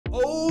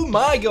Oh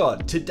my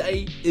god,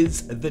 today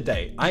is the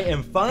day. I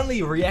am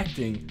finally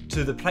reacting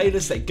to the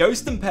playlist that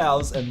Ghost and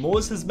Pals and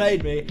Moors has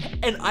made me,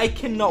 and I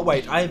cannot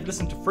wait. I have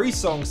listened to 3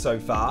 songs so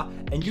far,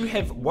 and you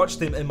have watched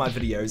them in my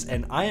videos,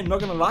 and I am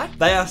not gonna lie,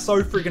 they are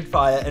so freaking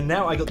fire, and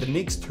now I got the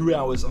next 2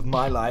 hours of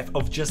my life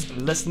of just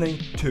listening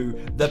to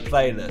the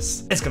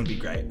playlist. It's gonna be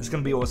great, it's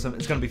gonna be awesome,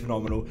 it's gonna be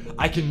phenomenal.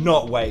 I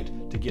cannot wait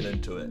to get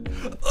into it.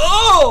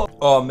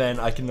 Oh man,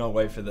 I cannot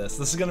wait for this.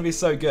 This is gonna be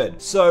so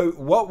good. So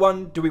what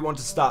one do we want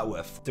to start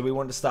with? Do we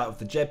want to start with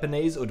the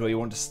Japanese, or do we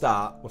want to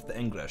start with the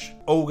English?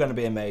 All gonna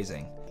be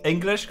amazing.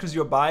 English, because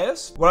you're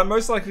biased. What I'm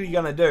most likely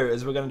gonna do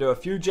is we're gonna do a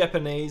few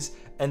Japanese,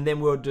 and then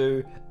we'll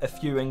do a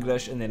few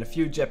English, and then a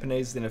few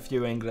Japanese, then a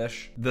few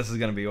English. This is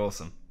gonna be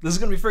awesome. This is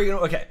gonna be freaking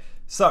okay.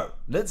 So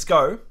let's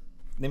go.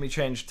 Let me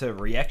change to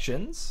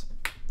reactions.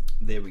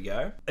 There we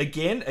go.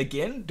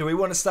 Again, do we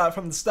want to start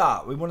from the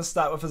start? We want to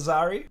start with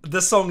Azari.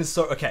 This song is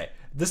so, okay.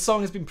 This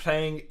song has been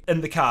playing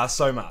in the car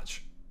so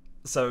much.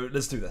 So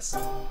let's do this.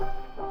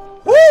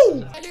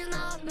 Woo!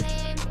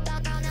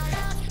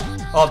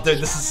 Oh dude,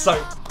 this is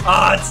so,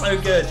 it's so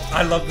good.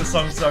 I love this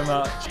song so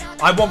much.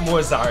 I want more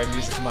Azari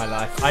music in my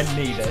life. I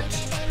need it.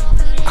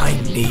 I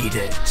need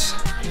it.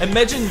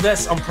 Imagine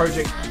this on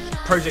Project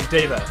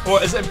Diva.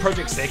 Or is it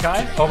Project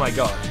Sekai? Oh my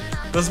god.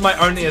 This is my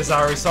only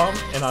Azari song,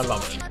 and I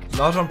love it.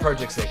 Not on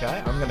Project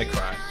Sekai, I'm gonna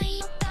cry.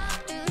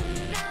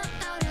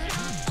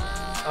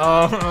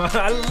 Oh,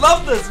 I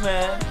love this,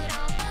 man.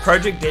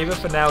 Project Diva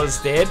for now is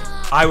dead.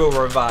 I will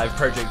revive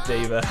Project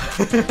Diva.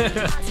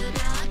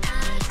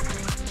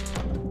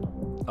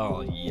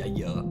 Oh,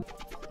 yeah.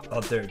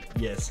 Oh, dude,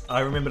 yes.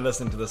 I remember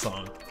listening to this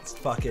song. It's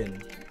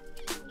fucking...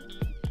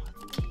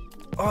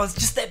 Oh, it's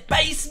just that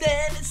bass,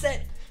 man. It's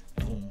that...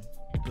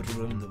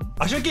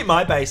 I should get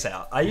my bass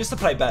out. I used to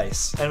play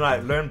bass and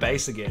like learn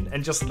bass again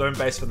and just learn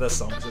bass for this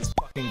song because it's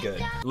fucking good.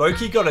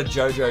 Loki got a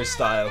JoJo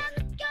style.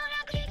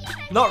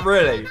 Not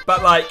really,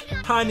 but like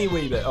tiny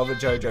wee bit of a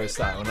JoJo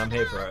style, and I'm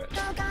here for it.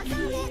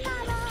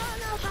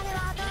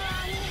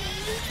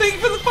 Thank you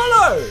for the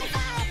follow!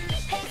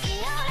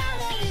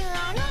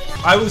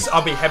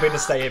 I'll be happy to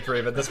stay here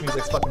forever. This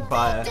music's fucking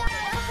fire.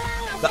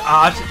 The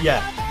art,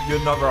 yeah,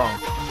 you're not wrong.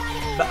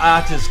 The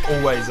art is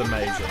always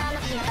amazing.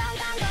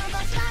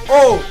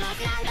 Oh!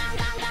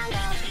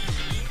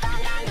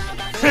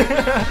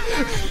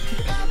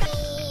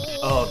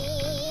 Oh,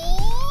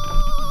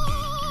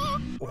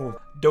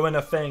 doing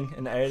a thing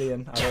in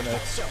Alien, I don't know.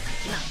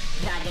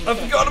 I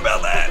forgot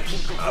about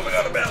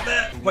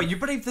that! Wait, you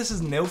believe this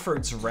is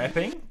Nilfruit's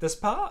rapping, this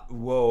part?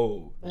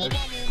 Whoa.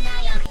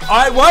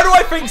 Why do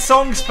I think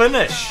songs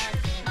finish?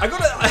 I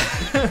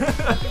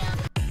gotta...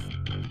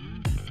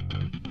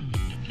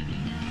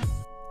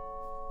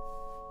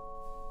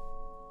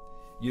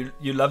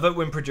 You love it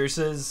when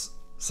producers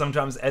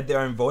sometimes add their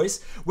own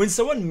voice. When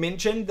someone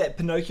mentioned that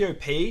Pinocchio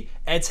P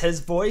adds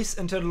his voice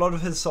into a lot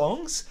of his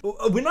songs,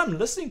 when I'm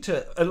listening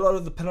to a lot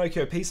of the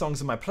Pinocchio P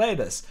songs in my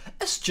playlist,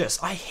 it's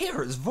just, I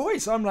hear his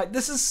voice. I'm like,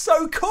 this is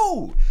so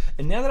cool.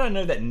 And now that I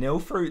know that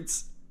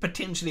Nilfruits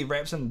potentially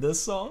raps in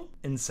this song,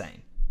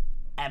 insane.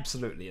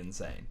 Absolutely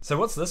insane. So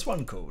what's this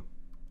one called?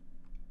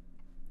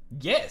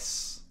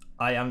 Yes,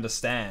 I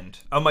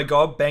understand. Oh my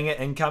god, banger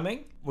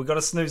incoming. We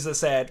gotta snooze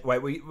this ad.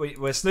 Wait,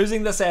 we're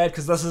snoozing this ad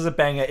because this is a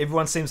banger.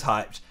 Everyone seems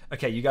hyped.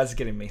 Okay, you guys are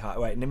getting me hyped.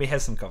 Wait, let me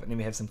have some coffee. Let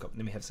me have some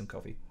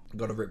coffee.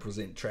 Gotta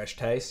represent Trash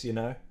Taste, you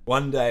know?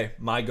 One day,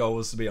 my goal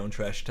was to be on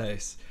Trash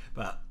Taste.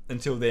 But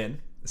until then,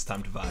 it's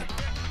time to vibe.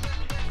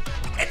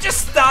 It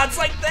just starts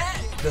like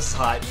that! This is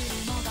hype.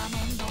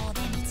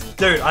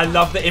 Dude, I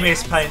love the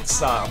MS Paint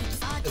style.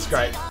 It's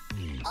great.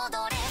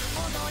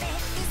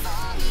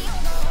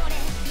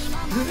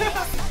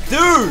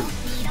 Dude!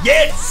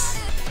 Yes!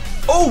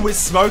 Oh, we're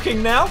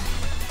smoking now?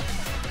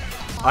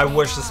 I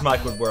wish this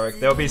mic would work.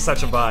 That would be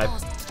such a vibe.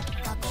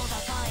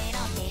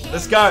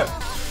 Let's go.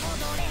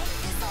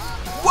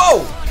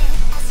 Whoa!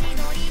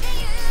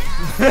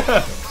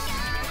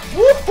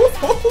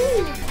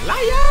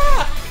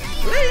 Liar!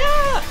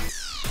 Liar!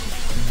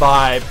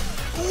 Vibe.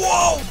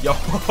 Whoa! Yo!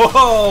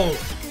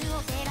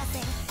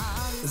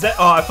 Is that?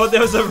 Oh, I thought there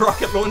was a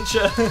rocket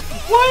launcher.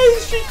 Why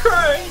is she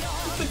crying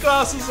with the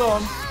glasses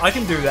on? I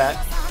can do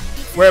that.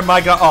 Where am I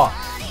going? Oh.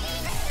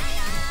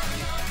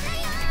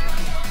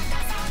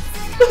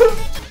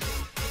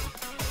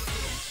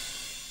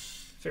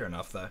 Fair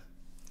enough though.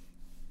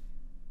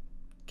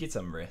 Get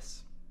some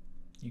rest.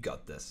 You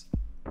got this.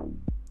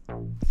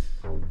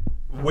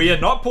 We are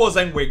not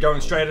pausing, we're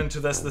going straight into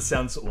this. This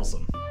sounds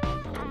awesome.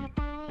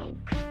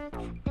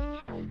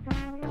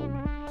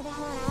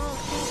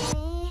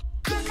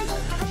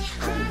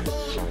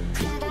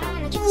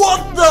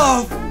 What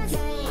the?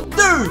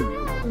 Dude!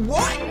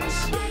 What?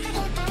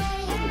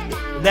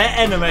 That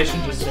animation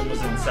just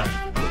was insane.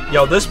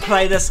 Yo, this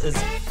playlist is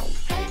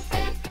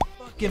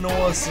fucking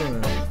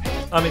awesome.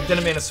 I mean,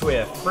 didn't mean to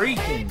swear.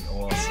 Freaking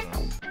awesome.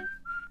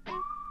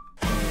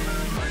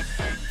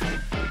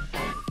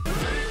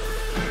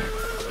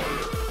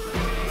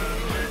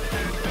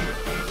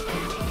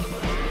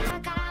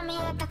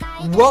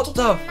 What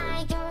the?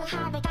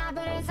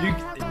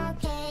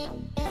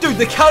 Dude,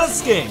 the color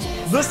scheme!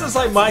 This is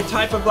like my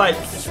type of like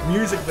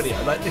music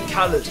video, like the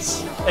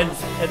colors and the...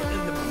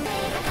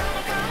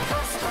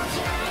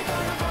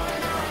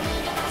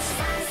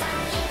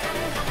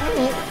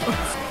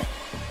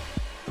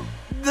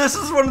 This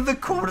is one of the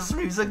coolest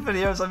music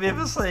videos I've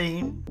ever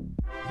seen.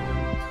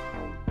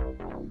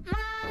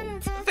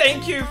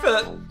 Thank you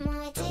for...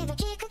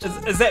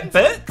 Is that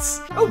Bits?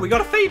 Oh, we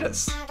got a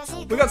fetus.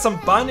 We got some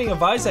Binding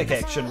of Isaac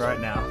action right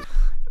now.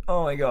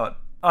 Oh my god.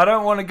 I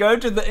don't want to go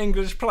to the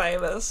English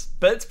playlist.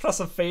 Bits plus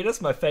a fetus,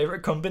 my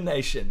favorite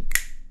combination.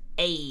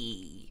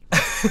 Ayy.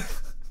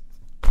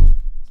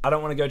 I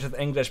don't want to go to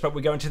the English, but we're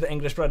going to the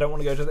English, but I don't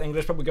want to go to the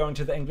English, but we're going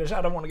to the English.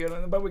 I don't want to go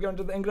to the, but we're going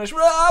to the English.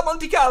 Ah,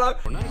 Monte Carlo!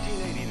 For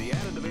 1980, the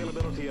added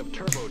availability of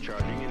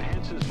turbocharging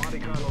enhances Monte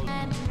Carlo's...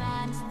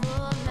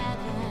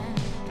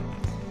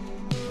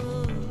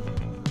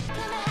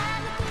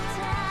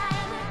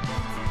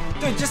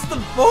 Dude, just the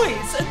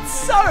voice, it's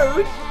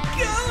so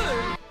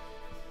good!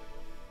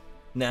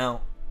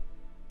 Now,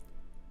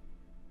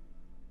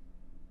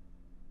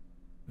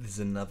 there's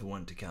another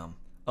one to come.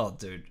 Oh,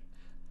 dude.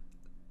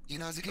 You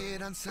know, as a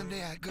kid on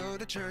Sunday, I'd go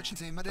to church and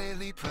say my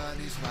daily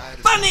parties.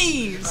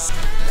 Bunnies!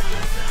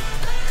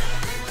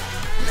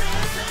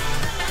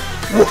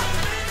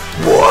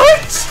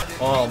 What?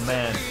 Oh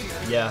man,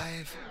 yeah.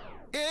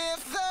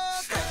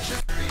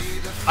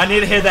 I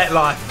need to hear that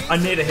live. I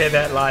need to hear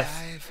that live.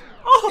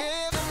 Oh.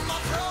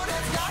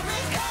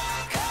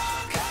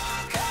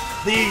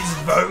 These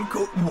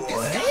vocal...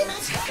 What?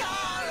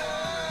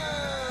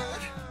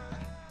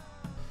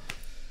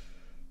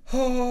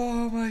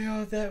 Oh my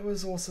god, that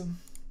was awesome.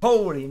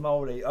 Holy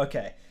moly.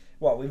 Okay.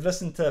 What, we've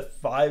listened to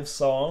 5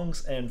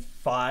 songs and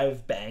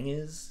 5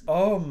 bangers?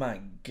 Oh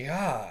my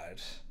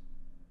god.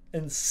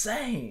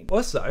 Insane.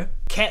 Also,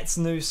 Cat's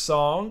new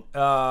song,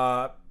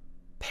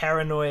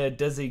 Paranoia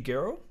Dizzy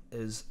Girl,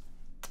 is...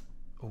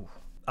 Ooh,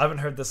 I haven't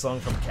heard this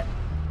song from Cat.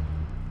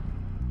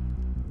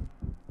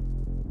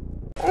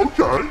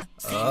 Okay.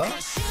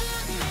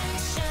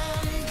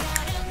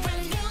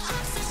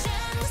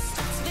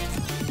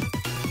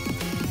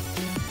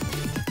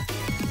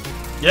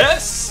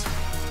 Yes!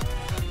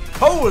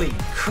 Holy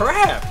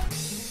crap!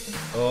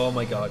 Oh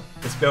my god,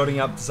 it's building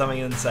up to something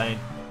insane.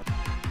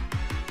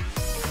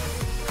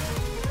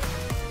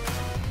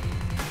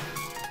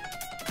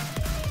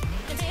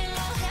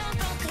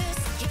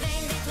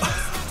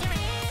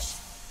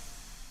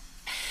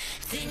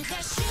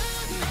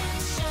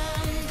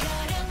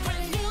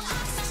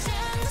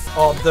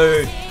 Oh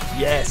dude,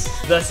 yes,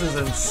 this is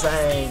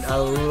insane. I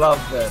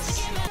love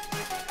this.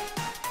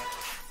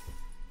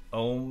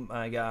 Oh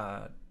my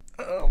god.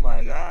 Oh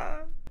my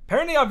god.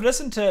 Apparently I've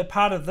listened to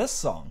part of this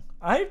song.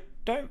 I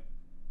don't...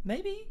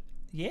 Maybe?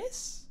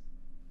 Yes?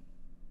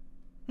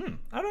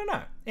 I don't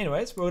know.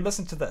 Anyways, we'll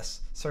listen to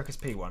this. Circus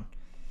P1.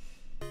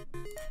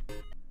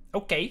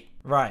 Okay.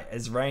 Right,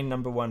 as Rain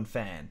 #1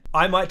 fan.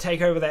 I might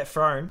take over that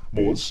throne.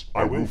 Moors,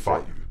 I will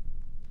fight you.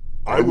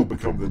 I will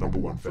become the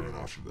 #1 fan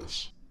after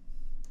this.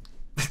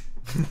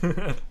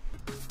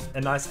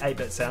 A nice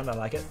 8-bit sound, I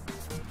like it.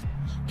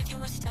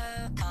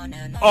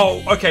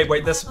 Oh, okay,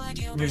 wait, this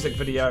music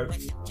video.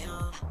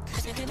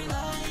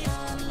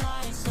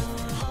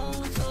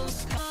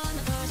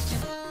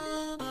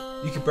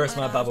 You can burst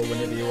my bubble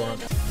whenever you want.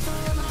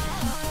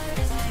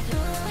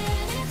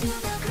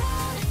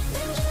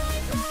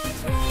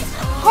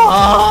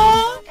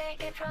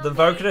 The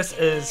vocalist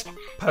is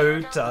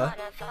Porter,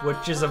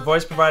 which is a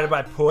voice provided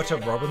by Porter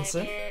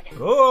Robinson.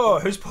 Oh,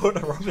 who's Porter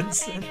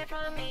Robinson?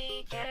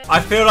 I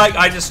feel like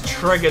I just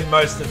triggered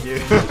most of you.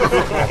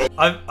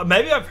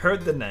 Maybe I've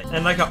heard the name.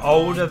 In like an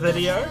older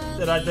video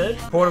that I did,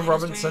 Porter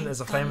Robinson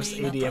is a famous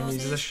EDM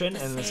musician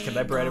and has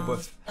collaborated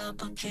with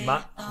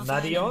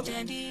Madion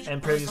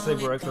and previously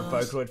worked with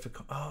Vocaloid for...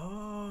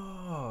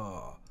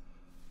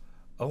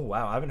 Oh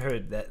wow, I haven't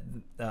heard that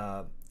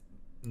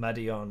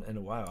Madion in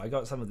a while. I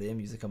got some of their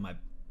music on my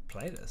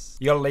playlist.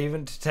 You're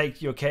leaving to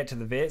take your cat to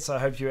the vet, so I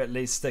hope you at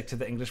least stick to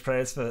the English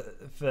playlist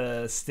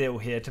for Still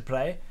Here to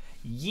play.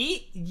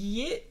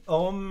 Yeah,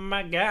 oh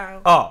my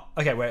god. Oh,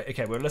 okay,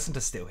 we'll listen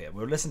to Still Here.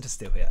 We'll listen to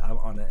Still Here. I'm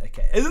on it,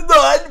 okay. It's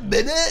 9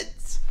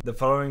 minutes! The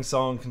following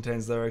song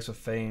contains lyrics with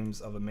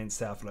themes of immense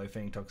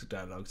self-loathing, toxic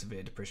dialogue,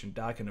 severe depression,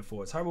 dark inner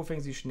thoughts, horrible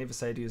things you should never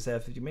say to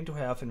yourself if your mental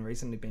health has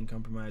recently been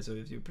compromised, or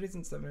if your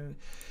presence...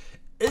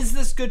 Is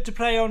this good to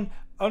play on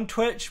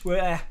Twitch?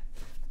 Where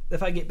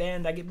if I get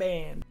banned, I get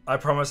banned. I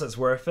promise it's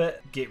worth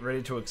it. Get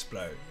ready to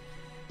explode.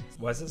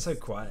 Why is it so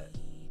quiet?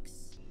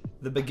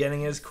 The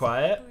beginning is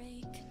quiet.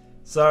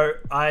 So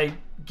I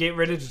get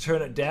ready to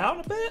turn it down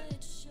a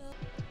bit.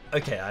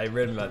 Okay, I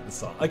really like the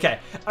song. Okay,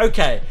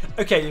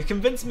 you've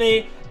convinced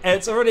me, and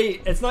it's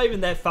not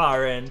even that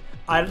far in.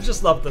 I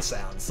just love the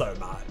sound so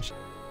much.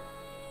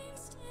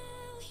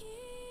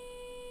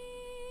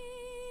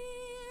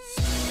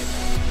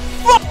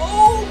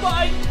 Oh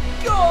my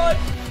god!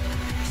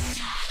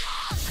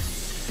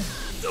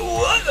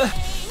 What?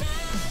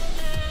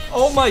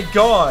 Oh my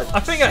god! I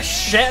think I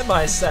shat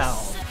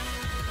myself.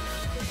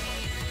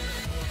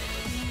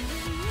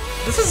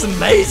 This is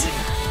amazing.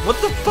 What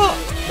the fuck,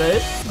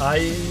 dude?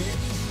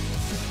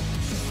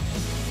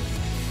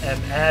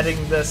 am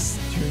adding this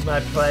to my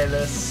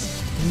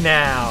playlist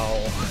now.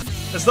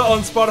 It's not on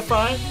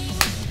Spotify.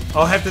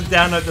 I'll have to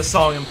download the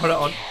song and put it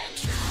on.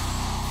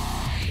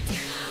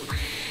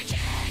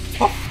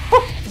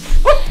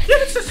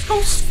 It's just go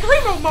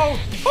screamo mode.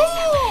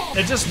 Oh!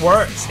 It just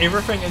works.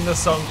 Everything in this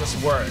song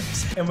just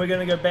works. And we're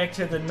gonna go back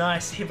to the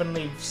nice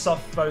heavenly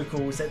soft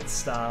vocals at the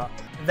start.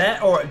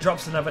 That or it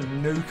drops another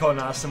nuke on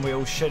us and we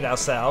all shit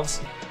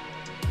ourselves.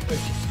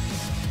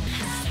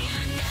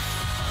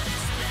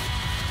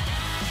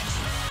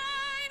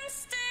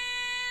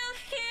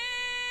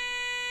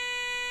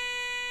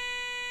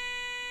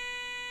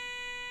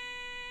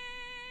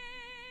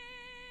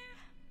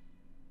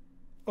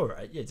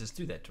 Alright, yeah, just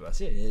do that to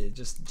us. Yeah,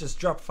 just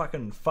drop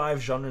fucking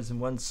 5 genres in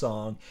one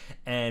song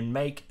and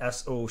make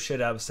us all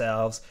shit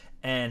ourselves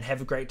and have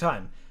a great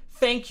time.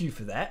 Thank you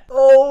for that.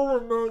 Oh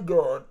my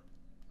god.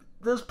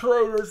 This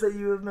playlist that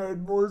you have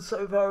made was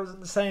so far as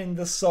insane.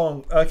 This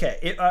song.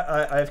 Okay,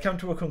 I've come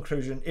to a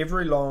conclusion.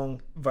 Every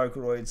long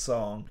Vocaloid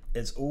song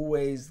is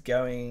always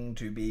going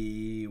to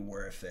be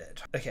worth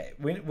it. Okay,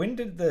 when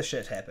did the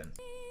shit happen?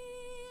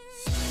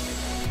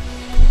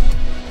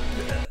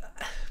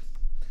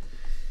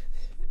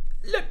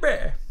 Look,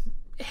 bruh,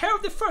 how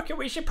the fuck are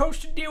we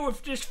supposed to deal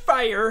with this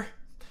fire?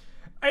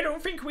 I don't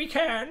think we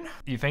can.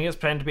 You think it's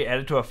planned to be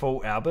added to a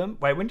full album?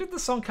 Wait, when did the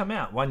song come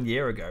out? 1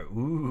 year ago.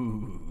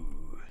 Ooh.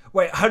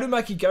 Wait,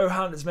 Harumaki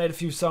Gohan has made a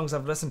few songs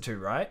I've listened to,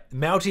 right?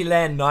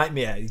 Multi-Land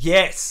Nightmare.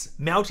 Yes!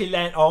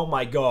 Multi-Land, oh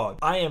my god.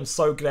 I am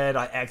so glad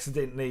I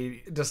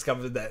accidentally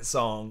discovered that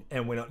song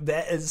and went on.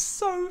 That is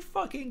so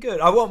fucking good.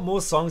 I want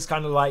more songs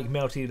kind of like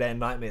Multi-Land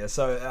Nightmare.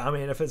 So, I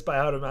mean, if it's by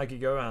Harumaki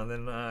Gohan,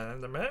 then...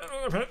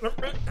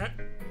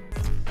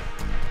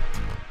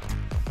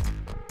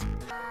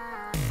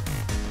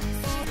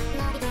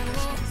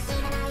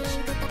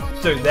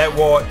 Dude, that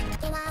walk...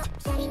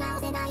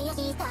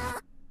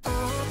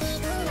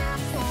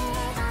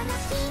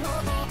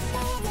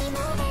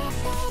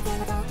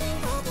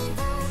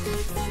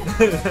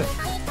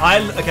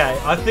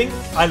 I think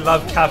I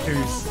love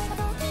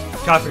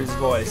Kafu's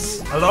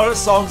voice. A lot of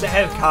songs that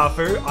have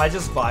Kafu, I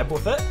just vibe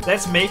with it.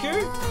 That's Miku?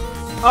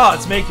 Oh,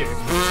 it's Miku.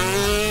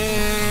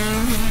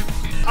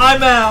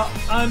 I'm out.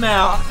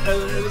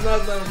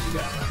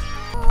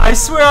 I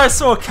swear I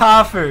saw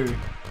Kafu.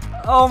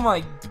 Oh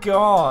my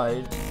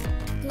god.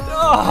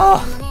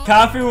 Oh,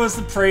 Kafu was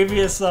the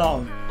previous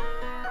song.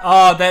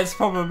 Oh, that's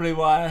probably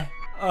why.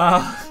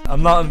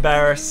 I'm not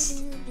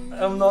embarrassed.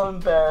 I'm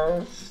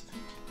embarrassed.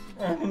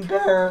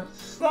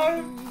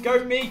 So, go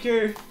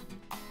Miku.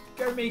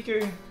 Go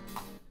Miku.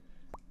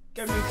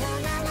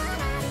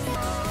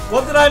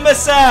 What did I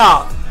miss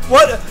out?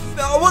 What did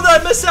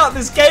I miss out?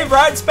 There's gay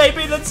rights,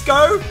 baby, let's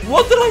go.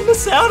 What did I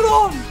miss out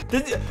on?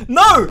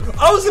 No,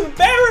 I was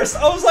embarrassed.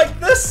 I was like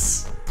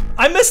this.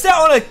 I missed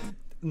out on a...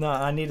 No,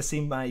 I need to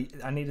see my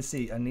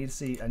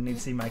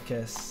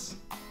kiss.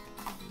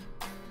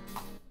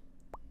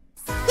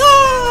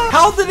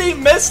 How did he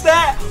miss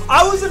that?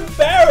 I was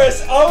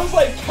embarrassed. I was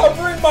like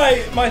covering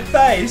my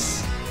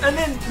face. And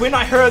then when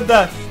I heard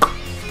the...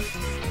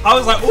 I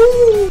was like,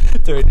 ooh.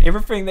 Dude,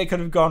 everything that could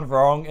have gone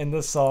wrong in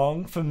the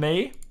song for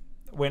me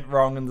went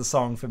wrong in the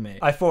song for me.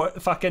 I thought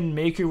fucking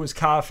Miku was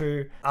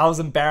Kafu. I was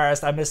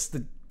embarrassed. I missed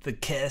the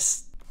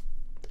kiss.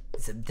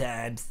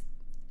 Sometimes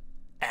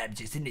I'm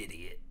just an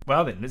idiot.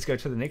 Well then, let's go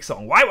to the next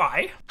song.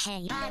 Why?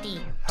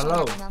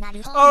 Hello.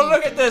 Oh,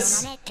 look at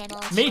this!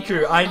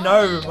 Miku, I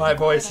know my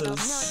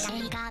voices.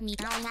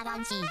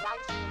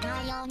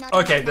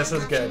 Okay, this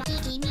is good.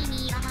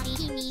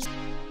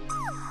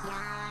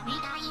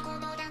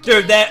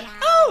 Dude, that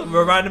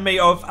reminded me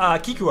of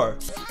Kikuo.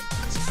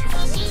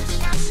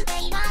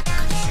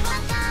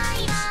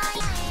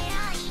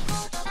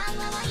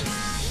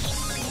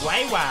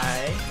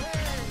 Why?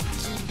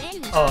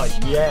 Oh,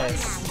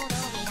 yes.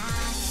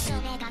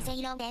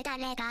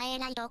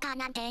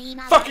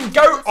 Fucking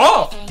go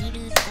off!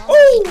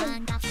 Oh!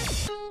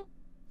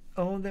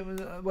 Oh, that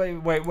was wait,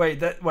 whoa.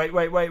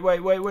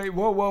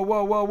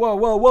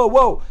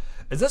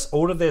 Is this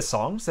all of their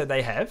songs that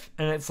they have?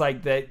 And it's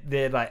like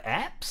they're like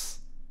apps?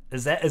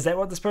 Is that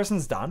what this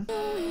person's done?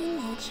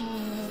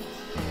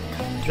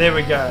 There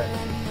we go.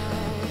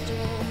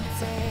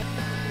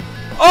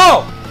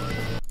 Oh!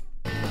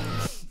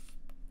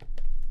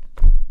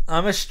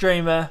 I'm a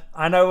streamer.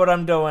 I know what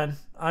I'm doing.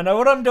 I know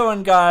what I'm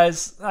doing,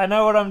 guys. I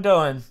know what I'm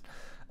doing.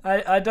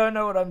 I don't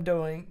know what I'm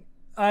doing.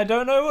 I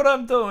don't know what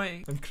I'm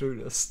doing. I'm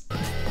clueless.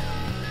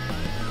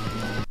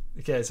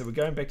 Okay, so we're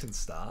going back to the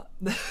start.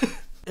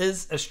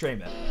 Is a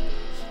streamer.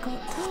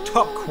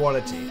 Top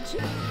quality.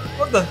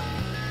 What the?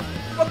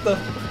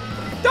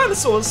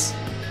 Dinosaurs!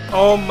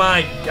 Oh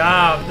my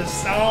god, the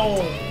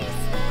song!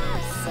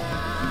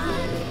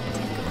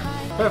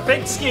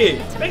 Perfect ski!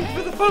 Thank you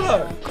for the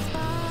follow!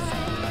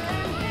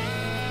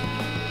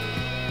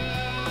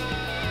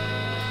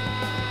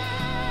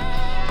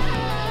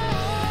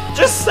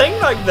 Just sing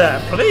like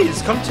that,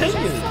 please,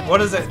 continue! What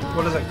is it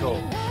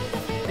called?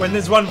 When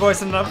there's one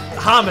voice and the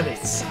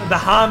harmonies. The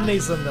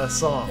harmonies in the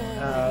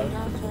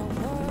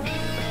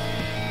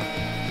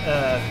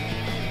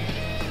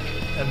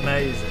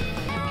Amazing.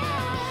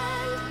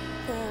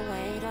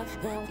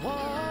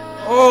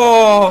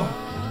 Oh!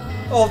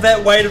 Oh,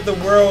 that weight of the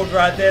world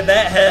right there.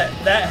 That hit.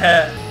 That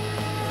hit.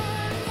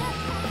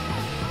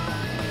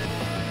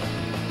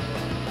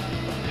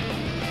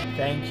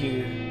 Thank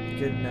you.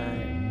 Good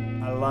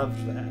night. I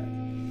loved that.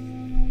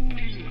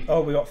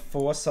 Oh, we got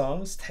 4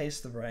 songs.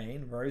 Taste the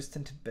Rain, Rose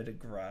Tinted Bitter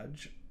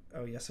Grudge.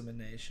 Oh, Yes, I'm a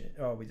Nation.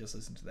 Oh, we just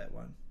listened to that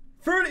one.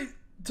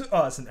 32.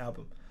 Oh, it's an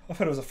album. I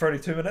thought it was a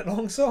 32-minute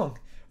long song.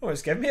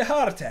 Almost gave me a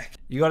heart attack.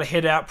 You gotta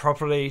head out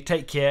properly,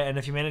 take care, and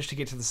if you manage to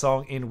get to the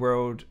song In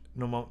World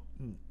Normopathy,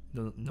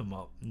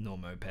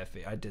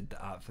 I did the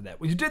art for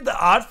that. Well, you did the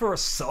art for a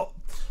song.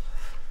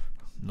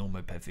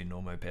 Normopathy,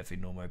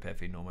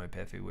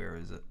 where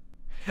is it?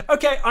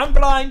 Okay, I'm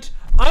blind.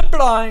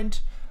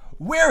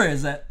 Where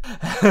is it?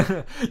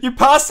 You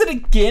passed it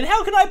again?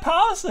 How can I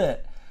pass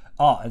it?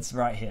 Oh, it's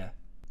right here.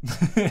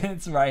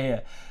 It's right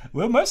here.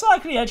 We'll most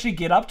likely actually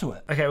get up to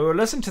it. Okay, we'll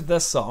listen to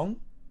this song,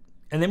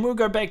 and then we'll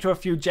go back to a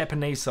few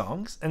Japanese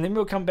songs, and then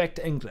we'll come back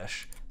to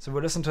English. So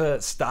we'll listen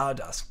to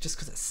Stardust, just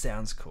because it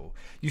sounds cool.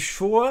 You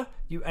sure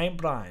you ain't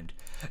blind?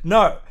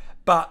 No,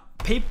 but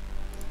people...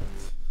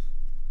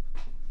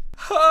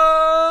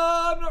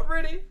 I'm not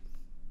ready.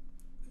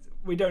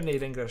 We don't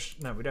need English.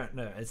 No, we don't.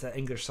 No, it's an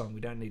English song. We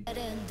don't need...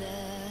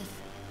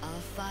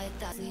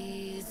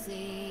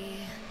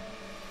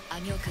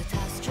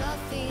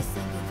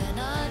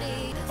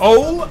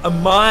 Oh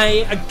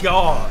my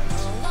god!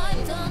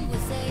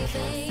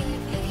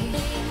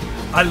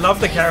 I love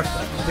the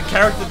character. The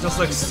character just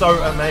looks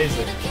so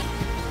amazing.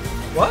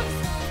 What?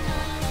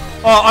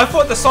 Oh, I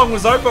thought the song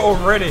was over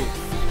already.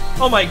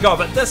 Oh my god,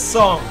 but this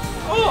song.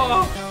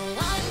 Oh.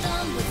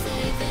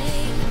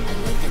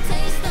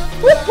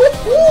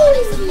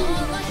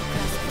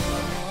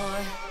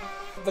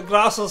 The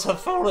glasses have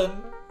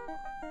fallen.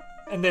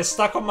 And they're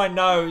stuck on my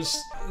nose.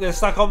 They're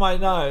stuck on my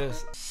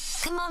nose.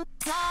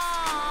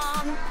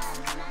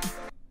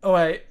 Oh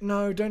wait,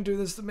 no, don't do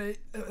this to me.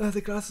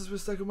 The glasses were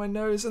stuck on my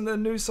nose and the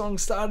new song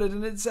started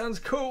and it sounds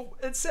cool.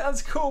 It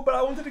sounds cool, but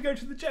I wanted to go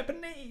to the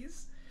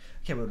Japanese.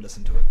 Okay, we'll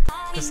listen to it.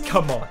 Just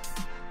come on.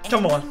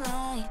 Come on.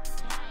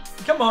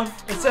 Come on.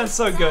 It sounds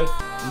so good.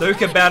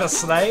 Luca about a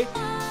sleigh.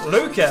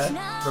 Luca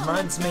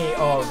reminds me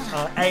of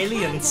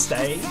Alien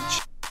Stage.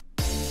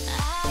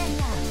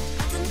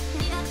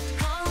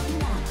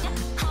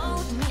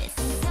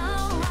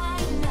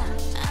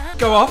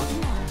 Go off.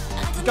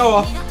 Go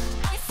off.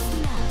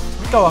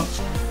 Go on.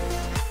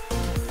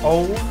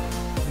 Oh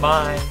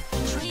my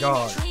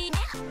god.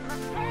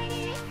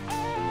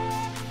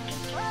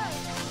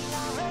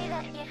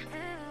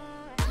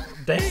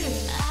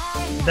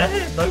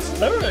 Damn, those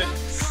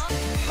lyrics.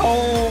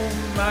 Oh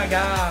my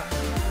god.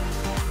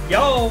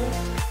 Yo,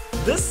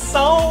 this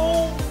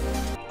song.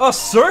 Oh,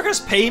 Circus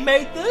P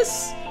made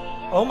this?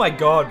 Oh my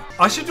god.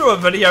 I should do a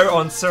video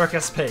on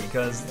Circus P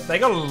because they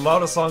got a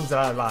lot of songs that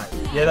I like.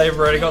 Yeah, they've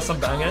really got some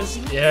bangers.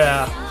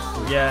 Yeah,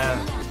 yeah.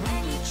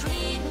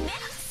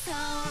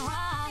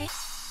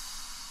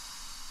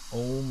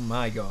 Oh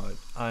my god,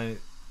 I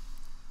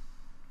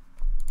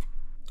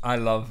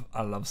love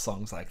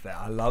songs like that.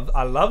 I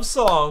love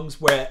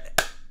songs where,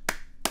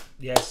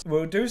 yes,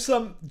 we'll do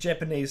some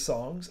Japanese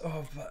songs.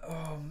 Oh, but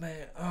oh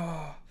man,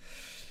 oh,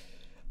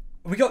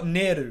 we got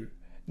Neru.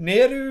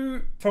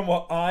 Neru, from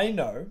what I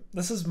know,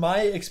 this is my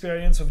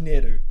experience with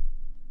Neru.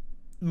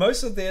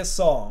 Most of their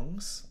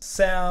songs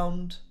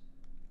sound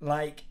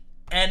like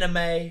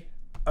anime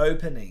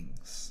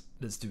openings.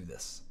 Let's do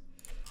this.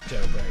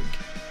 Jailbreak.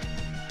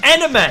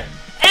 Anime!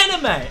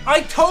 Anime!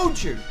 I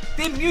told you!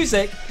 Their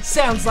music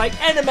sounds like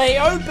anime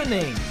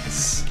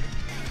openings!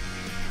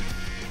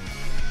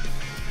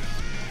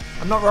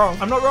 I'm not wrong.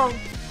 I'm not wrong.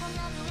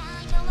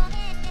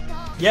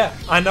 Yeah,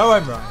 I know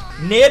I'm right.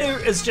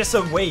 Neru is just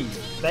a weeb.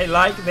 They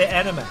like their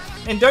anime.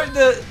 And don't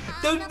the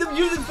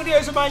music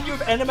videos remind you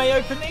of anime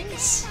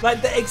openings?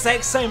 Like the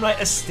exact same like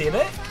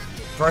aesthetic?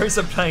 Bros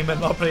are playing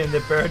Monopoly in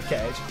their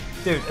birdcage.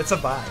 Dude, it's a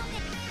vibe.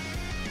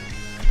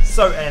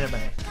 So anime.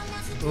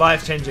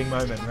 Life-changing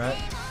moment,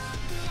 right?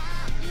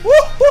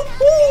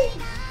 Woo-hoo-hoo!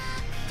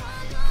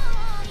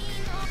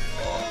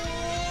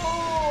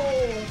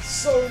 Oh,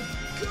 so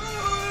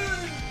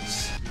good!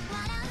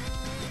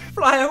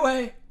 Fly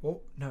away!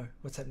 Oh, no,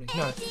 what's happening?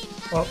 No.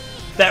 Well,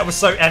 that was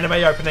so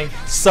anime opening.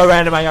 So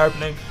anime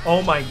opening.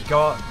 Oh my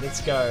god,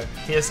 let's go.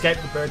 He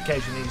escaped the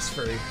birdcage and he's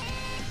free.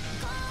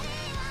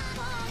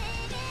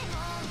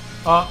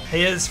 Oh,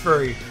 he is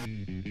free.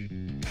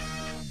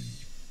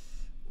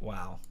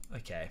 Wow,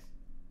 okay.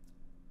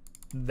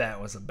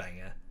 That was a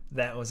banger.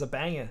 That was a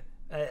banger.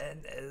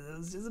 It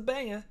was just a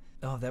banger.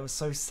 Oh, that was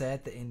so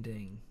sad, the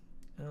ending.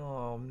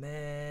 Oh,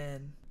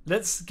 man.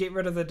 Let's get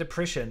rid of the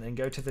depression and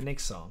go to the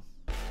next song.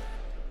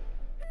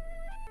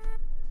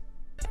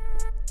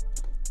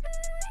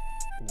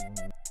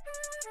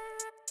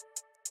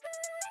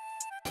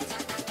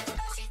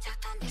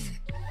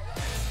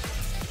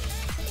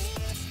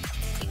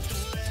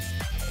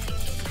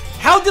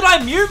 How did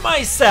I mute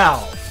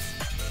myself?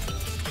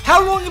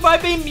 How long have I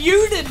been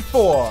muted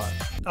for?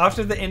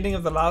 After the ending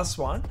of the last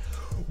one,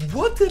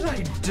 What did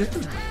I do?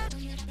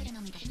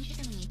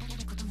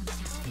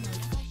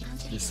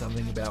 There's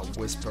something about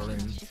whispering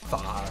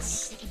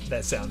fast.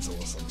 That sounds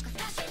awesome.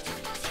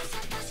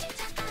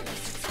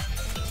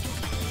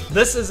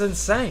 This is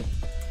insane.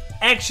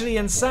 Actually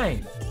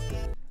insane.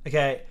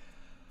 Okay.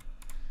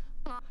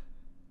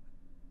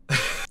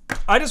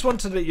 I just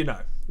wanted to let you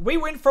know. We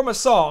went from a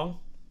song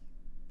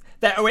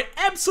that went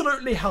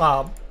absolutely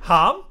hard,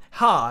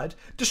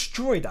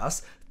 destroyed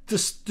us,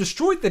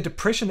 destroyed the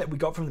depression that we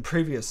got from the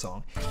previous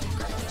song.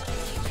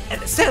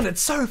 And it sounded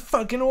so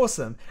fucking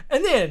awesome.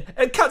 And then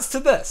it cuts to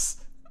this.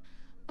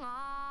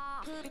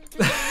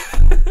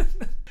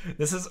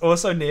 This is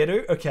also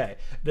Neru. Okay,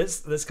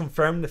 let's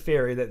confirm the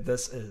theory that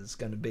this is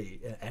going to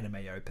be an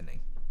anime opening.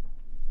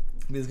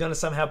 There's going to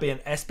somehow be an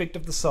aspect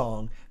of the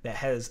song that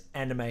has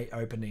anime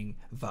opening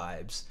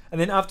vibes. And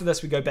then after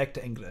this we go back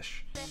to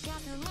English.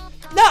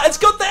 No, it's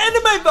got the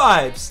anime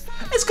vibes!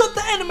 It's got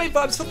the anime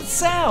vibes for the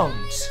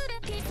sound!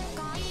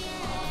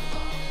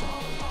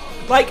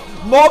 Like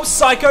Mob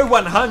Psycho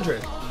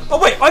 100. Oh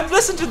wait, I've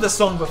listened to this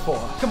song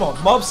before. Come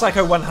on, Mob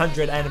Psycho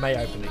 100 anime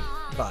opening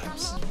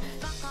vibes.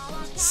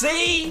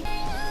 See?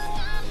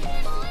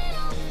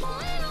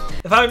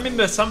 If I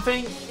remember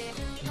something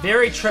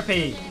very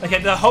trippy. Okay,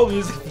 the whole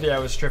music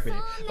video was trippy,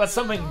 but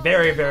something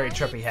very, very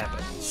trippy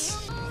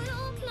happens.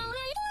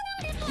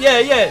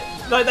 Yeah,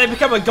 like they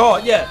become a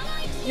god, yeah.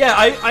 Yeah,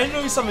 I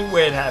knew something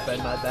weird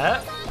happened like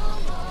that.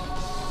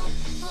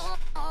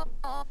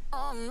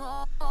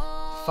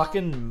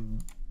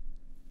 Fucking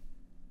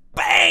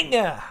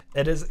banger!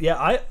 It is,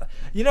 yeah,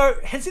 you know,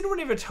 has anyone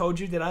ever told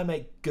you that I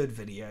make good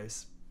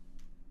videos?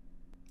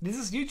 There's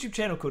this YouTube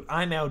channel called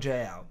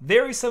imljlbusiness,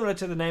 very similar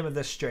to the name of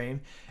this stream,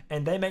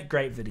 and they make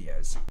great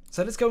videos.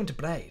 So let's go into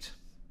Blade.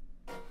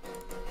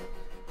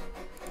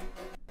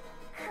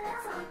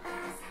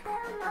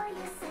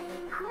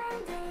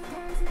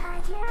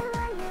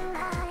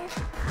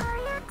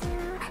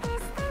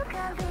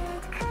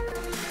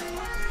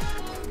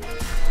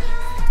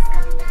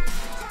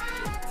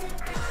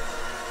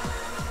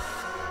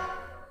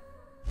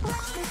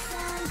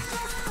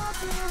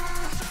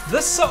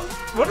 This song,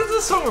 what does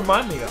this song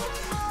remind me of?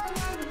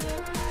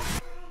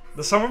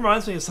 The song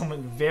reminds me of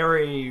something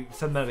very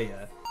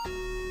familiar.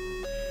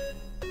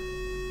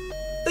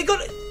 They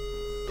got it!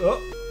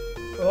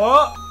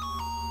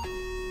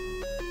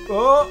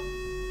 Oh!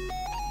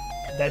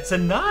 That's a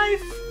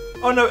knife!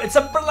 Oh no, it's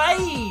a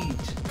blade!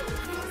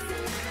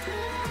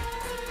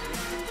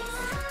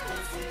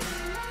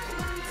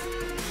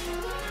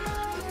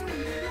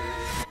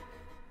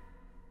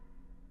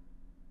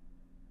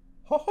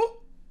 Ho ho!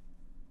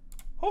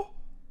 Ho!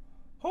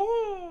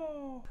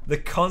 Ho! The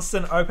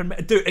constant open...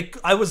 Dude,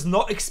 I was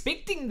not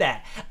expecting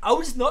that. I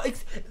was not...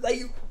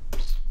 like...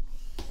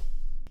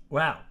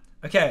 Wow.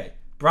 Okay.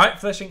 Bright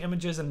flashing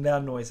images and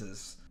loud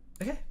noises.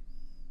 Okay.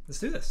 Let's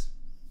do this.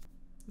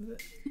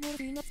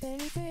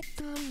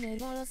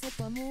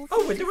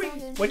 Oh,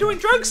 we're doing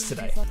drugs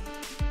today.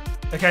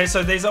 Okay,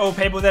 so these are all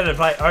people that have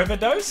like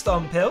overdosed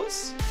on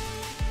pills.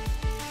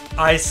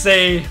 I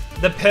see.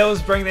 The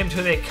pills bring them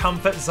to their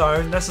comfort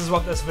zone. This is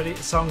what this video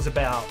song's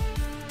about.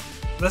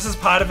 This is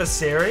part of a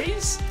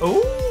series?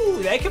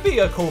 Ooh, that could be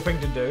a cool thing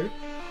to do.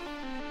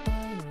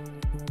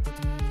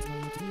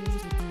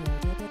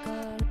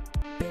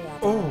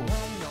 Ooh.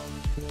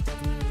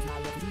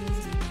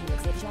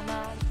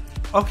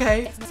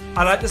 Okay,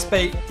 I like this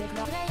beat.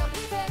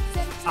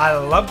 I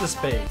love this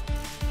beat.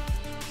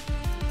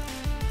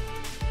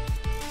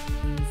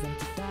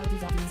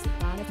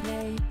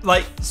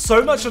 Like,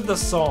 so much of the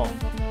song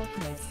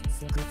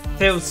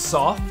feels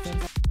soft.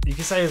 You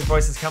can say his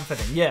voice is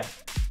comforting, yeah.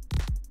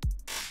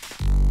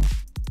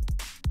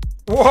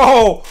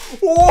 Whoa!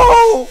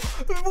 Whoa!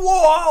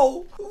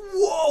 Whoa!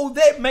 Whoa!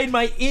 That made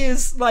my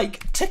ears,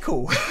 like,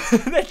 tickle.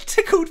 That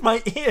tickled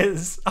my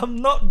ears. I'm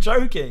not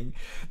joking.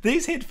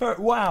 These headphones,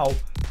 wow.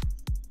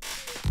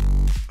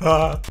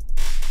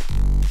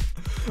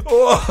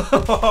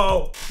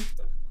 Whoa!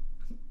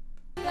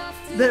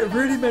 That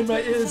really made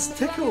my ears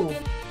tickle.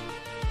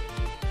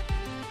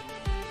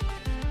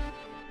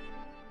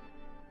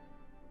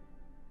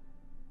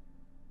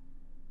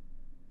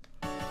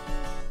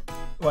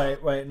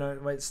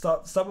 Wait,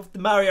 stop with the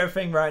Mario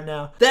thing right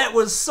now. That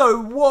was so,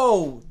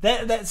 whoa,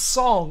 that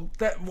song,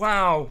 that,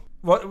 wow.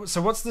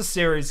 So what's the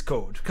series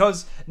called?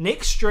 Because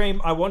next stream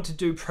I want to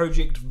do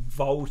Project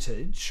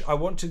Voltage. I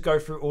want to go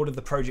through all of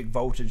the Project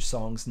Voltage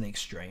songs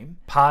next stream.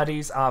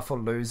 Parties are for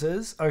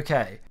losers.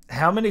 Okay,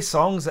 how many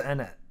songs are in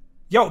it?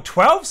 Yo,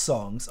 12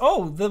 songs.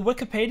 Oh, the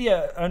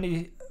Wikipedia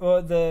only,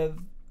 or the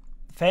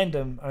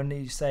fandom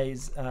only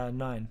says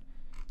 9.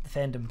 The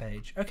fandom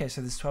page. Okay,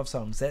 so there's 12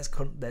 songs. That's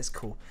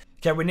cool.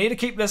 Okay, we need to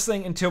keep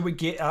listening until we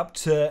get up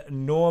to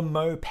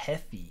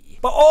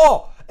normopathy. But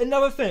oh,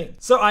 another thing.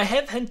 So I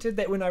have hinted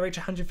that when I reach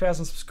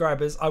 100,000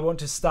 subscribers, I want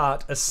to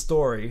start a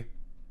story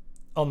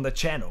on the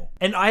channel.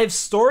 And I have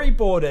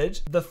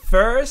storyboarded the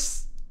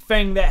first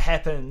thing that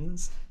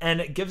happens,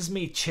 and it gives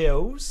me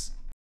chills.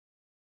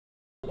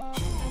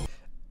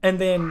 And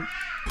then...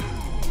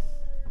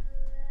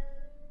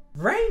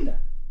 Rain!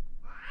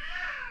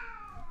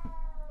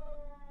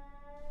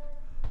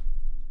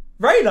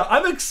 Raina,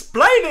 I'm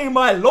explaining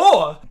my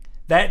lore.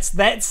 That's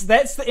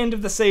the end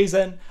of the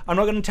season. I'm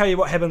not going to tell you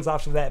what happens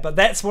after that, but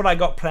that's what I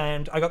got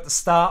planned. I got the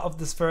start of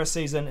this first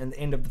season and the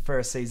end of the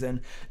first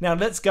season. Now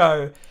let's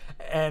go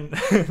and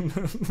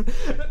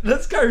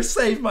let's go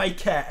save my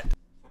cat.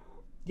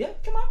 Yeah,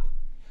 come up.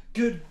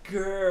 Good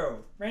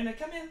girl. Raina,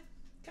 come here.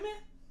 Come here.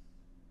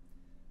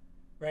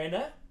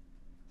 Raina,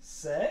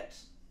 sit.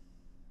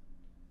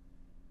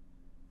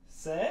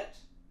 Sit.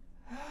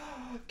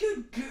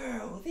 Good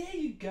girl. There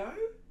you go.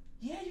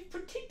 Yeah, you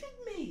protected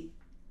me.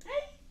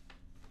 Hey,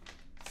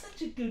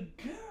 such a good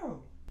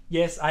girl.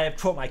 Yes, I have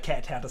taught my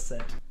cat how to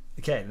sit.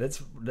 Okay,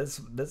 let's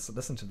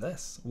listen to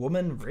this.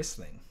 Woman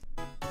wrestling.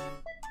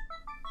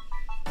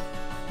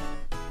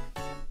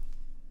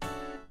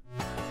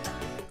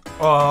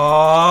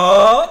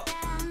 Oh,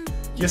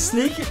 you're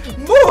sneaky,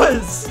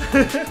 Moors.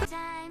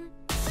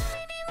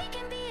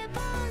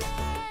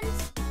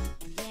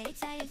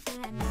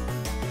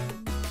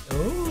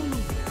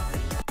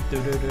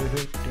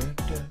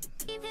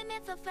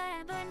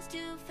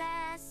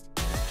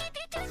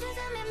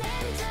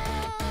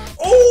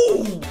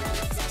 Oh!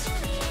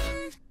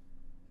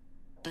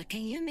 But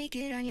can you make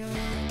it on your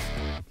own?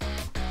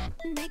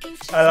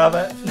 I love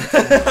it.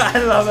 I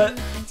love it.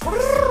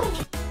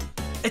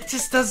 It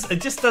just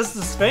does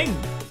this thing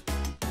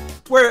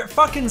where it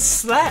fucking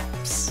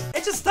slaps.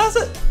 It just does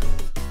it.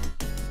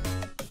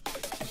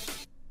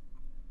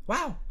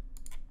 Wow.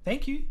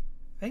 Thank you.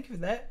 Thank you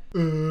for that.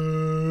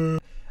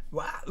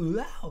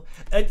 Wow.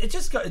 It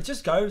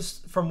just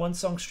goes from one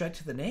song straight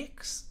to the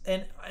next,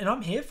 and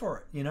I'm here for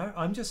it. You know,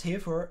 I'm just here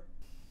for it.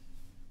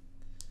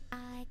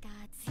 I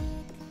got sick.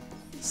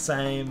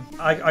 Same.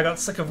 I got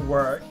sick of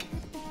work.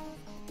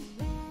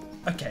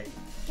 Okay.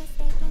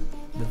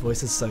 The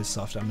voice is so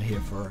soft. I'm here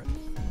for it.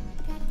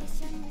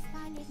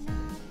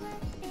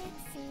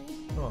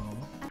 Oh.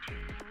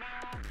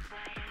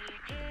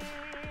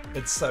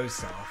 It's so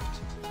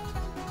soft.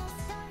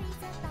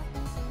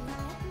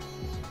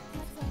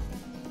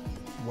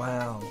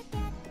 Wow.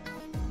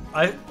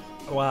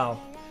 Wow.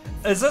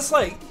 Is this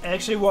like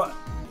actually what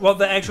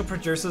the actual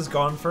producer's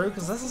gone through?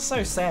 Because this is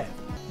so sad.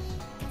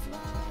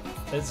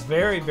 It's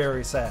very,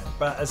 very sad,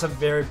 but it's a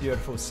very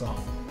beautiful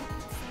song.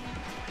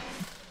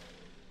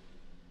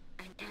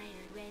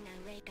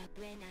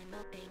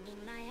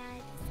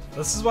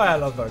 This is why I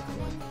love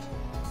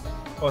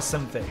Vocaloid. Or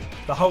Symphony.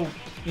 The whole,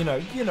 you know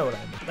what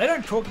I mean. They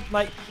don't talk,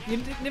 like, you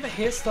never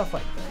hear stuff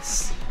like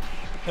this.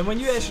 And when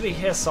you actually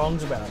hear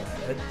songs about it,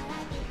 it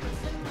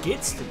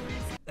gets to you.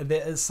 And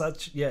there is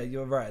such, yeah,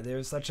 you're right, there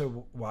is such a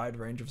wide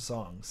range of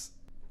songs.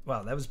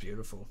 Wow, that was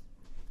beautiful.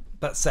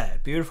 But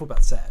sad. Beautiful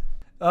but sad.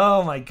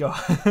 Oh my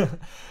god.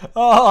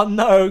 Oh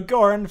no,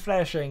 Goran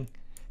flashing.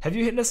 Have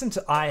you listened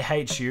to I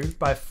Hate You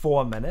by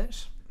 4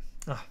 Minute?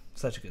 Oh,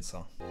 such a good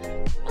song.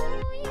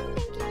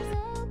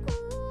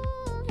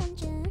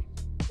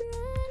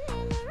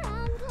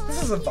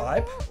 This is a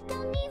vibe.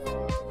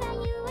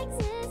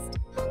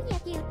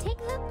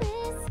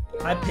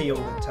 I pee all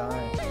the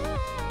time.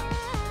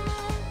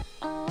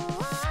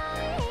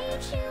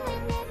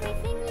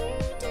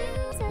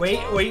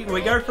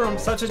 We go from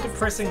such a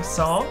depressing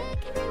song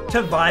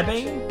to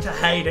vibing to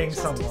hating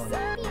someone.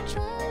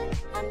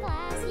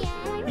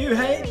 You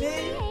hate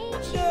me?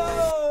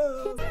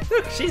 No!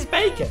 Look, she's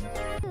baking.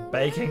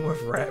 Baking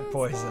with rat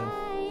poison.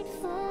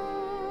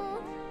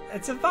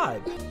 It's a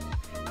vibe.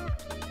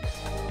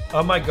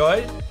 Oh my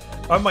god.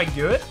 Oh my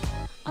god.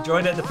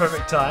 Joined at the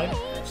perfect time.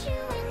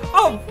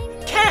 Oh,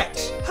 Cat!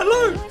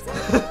 Hello!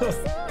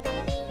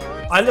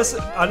 I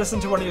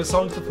listened to one of your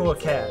songs before,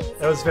 Cat.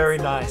 It was very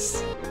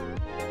nice.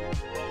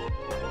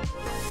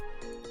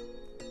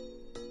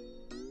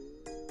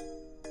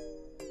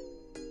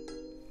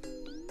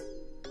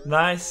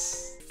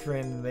 Nice,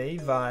 friendly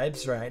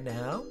vibes right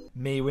now.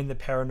 Me when the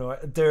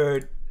paranoid...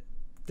 Dude,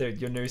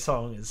 your new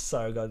song is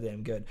so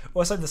goddamn good.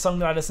 Also, the song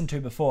that I listened to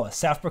before,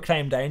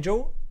 Self-Proclaimed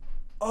Angel.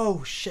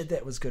 Oh shit,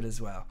 that was good as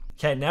well.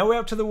 Okay, now we're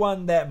up to the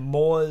one that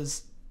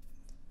Moors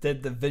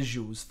did the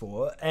visuals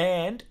for.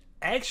 And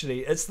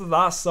actually, it's the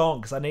last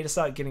song because I need to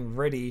start getting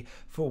ready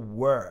for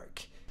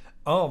work.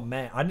 Oh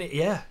man,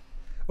 yeah.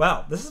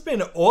 Wow, this has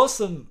been an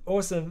awesome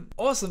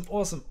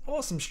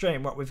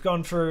stream. What we've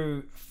gone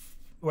through...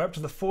 We're up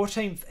to the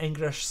 14th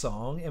English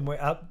song, and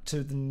we're up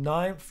to the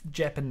 9th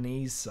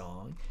Japanese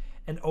song,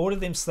 and all of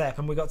them slap,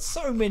 and we've got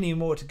so many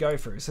more to go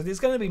through. So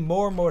there's going to be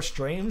more and more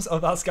streams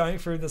of us going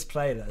through this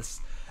playlist.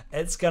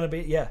 It's going to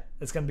be, yeah,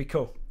 it's going to be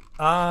cool.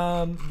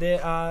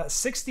 There are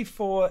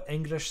 64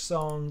 English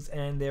songs,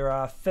 and there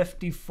are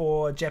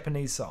 54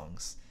 Japanese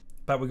songs.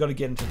 But we've got to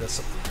get into this.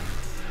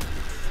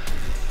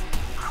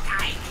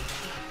 Okay.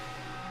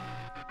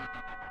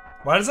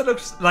 Why does it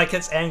look like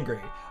it's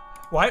angry?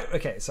 Why?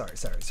 Okay, sorry.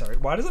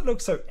 Why does it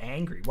look so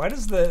angry? Why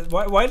does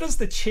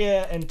the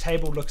chair and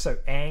table look so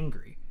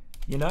angry?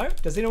 You know?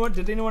 Did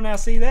anyone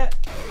else see that?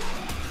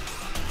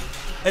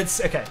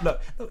 It's okay.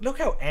 Look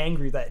how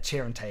angry that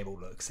chair and table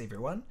looks,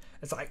 everyone.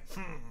 It's like,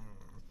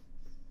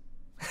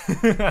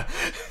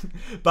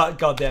 But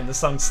goddamn, the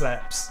song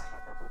slaps.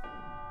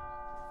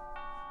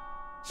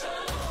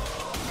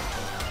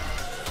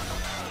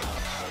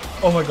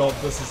 Oh my god,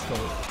 this is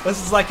cool.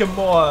 This is like a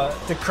more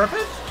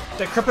decrepit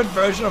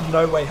version of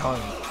No Way Home.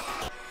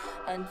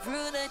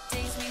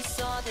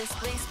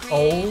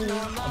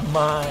 Oh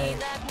my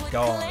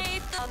god.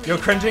 You're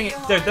cringing.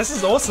 Dude, this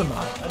is awesome,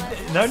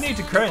 man. No need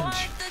to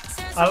cringe.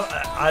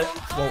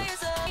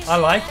 I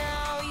like it.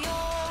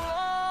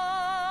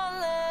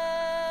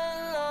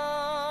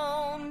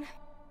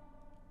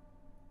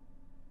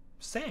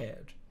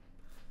 Sad.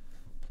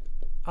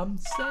 I'm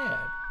sad.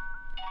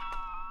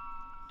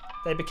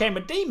 They became a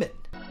demon.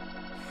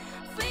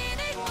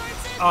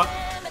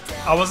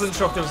 I wasn't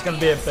sure if there was going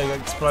to be a big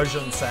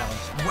explosion sound.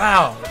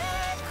 Wow.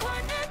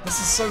 This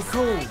is so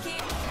cool.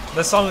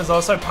 This song is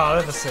also part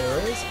of the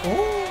series.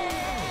 Ooh.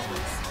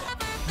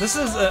 This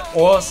is an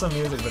awesome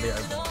music video,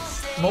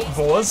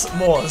 boys.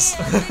 Moors.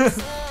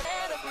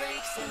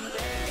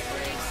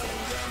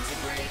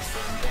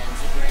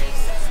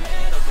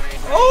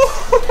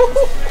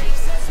 Oh!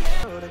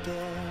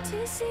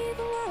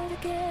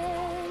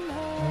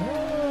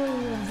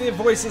 Their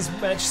voices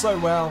match so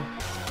well.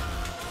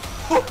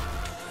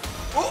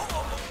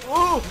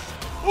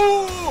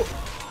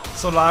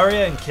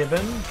 Solaria and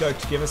Kevin go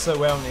together so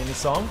well in any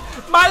song.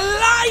 My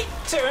light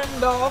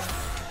turned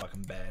off.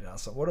 Fucking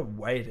badass. What a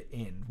way to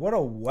end. What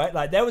a way.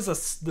 Like, that was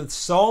the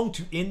song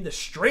to end the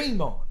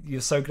stream on.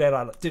 You're so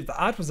glad dude, the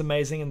art was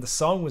amazing and the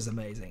song was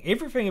amazing.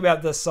 Everything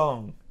about this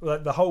song,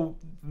 like the whole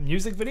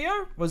music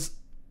video was,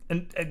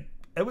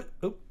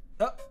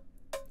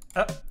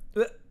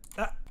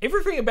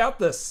 everything about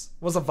this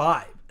was a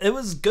vibe. It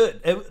was good.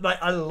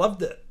 I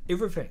loved it.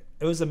 Everything.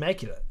 It was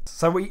immaculate.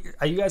 So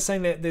are you guys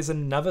saying that there's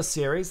another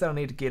series that I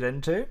need to get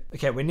into?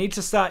 Okay, we need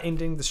to start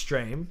ending the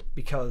stream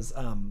because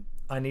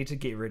I need to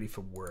get ready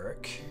for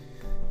work.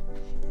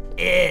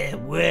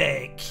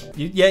 Work.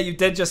 You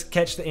did just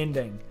catch the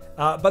ending.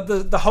 But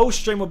the whole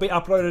stream will be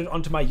uploaded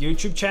onto my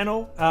YouTube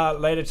channel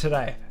later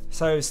today.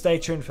 So stay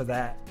tuned for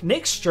that.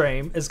 Next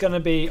stream is going to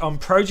be on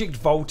Project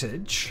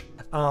Voltage.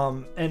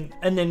 And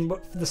then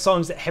the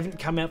songs that haven't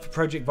come out for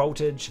Project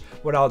Voltage,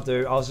 what I'll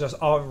do,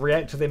 I'll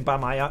react to them by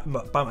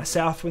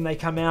myself when they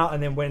come out,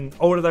 and then when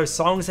all of those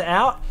songs are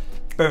out,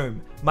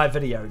 boom, my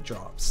video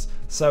drops.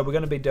 So we're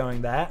going to be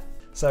doing that.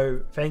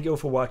 So thank you all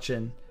for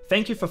watching.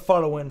 Thank you for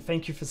following.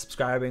 Thank you for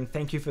subscribing.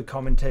 Thank you for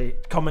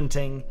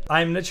commenting.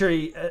 I'm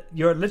literally,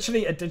 you're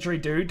literally a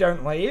didgeridoo.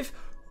 Don't leave.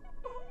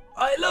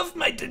 I love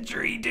my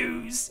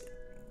didgeridoos.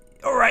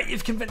 All right,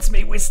 you've convinced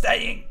me. We're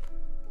staying.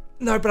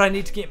 No, but I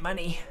need to get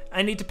money.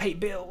 I need to pay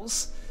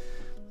bills.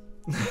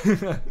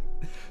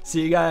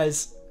 See you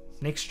guys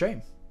next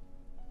stream.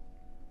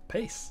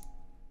 Peace.